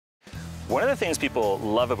One of the things people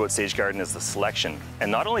love about Sage Garden is the selection. And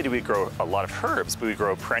not only do we grow a lot of herbs, but we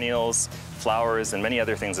grow perennials, flowers, and many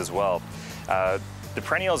other things as well. The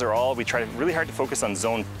perennials are all, we try really hard to focus on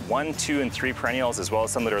zone 1, 2, and 3 perennials, as well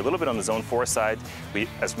as some that are a little bit on the zone 4 side.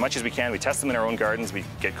 As much as we can, we test them in our own gardens. We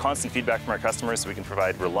get constant feedback from our customers so we can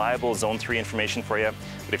provide reliable zone 3 information for you.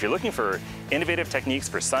 But if you're looking for innovative techniques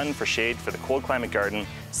for sun, for shade, for the cold climate garden,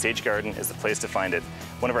 Sage Garden is the place to find it.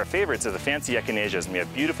 One of our favorites are the fancy echinaceas, and we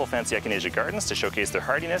have beautiful fancy echinacea gardens to showcase their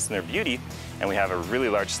hardiness and their beauty, and we have a really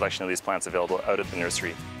large selection of these plants available out at the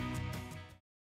nursery.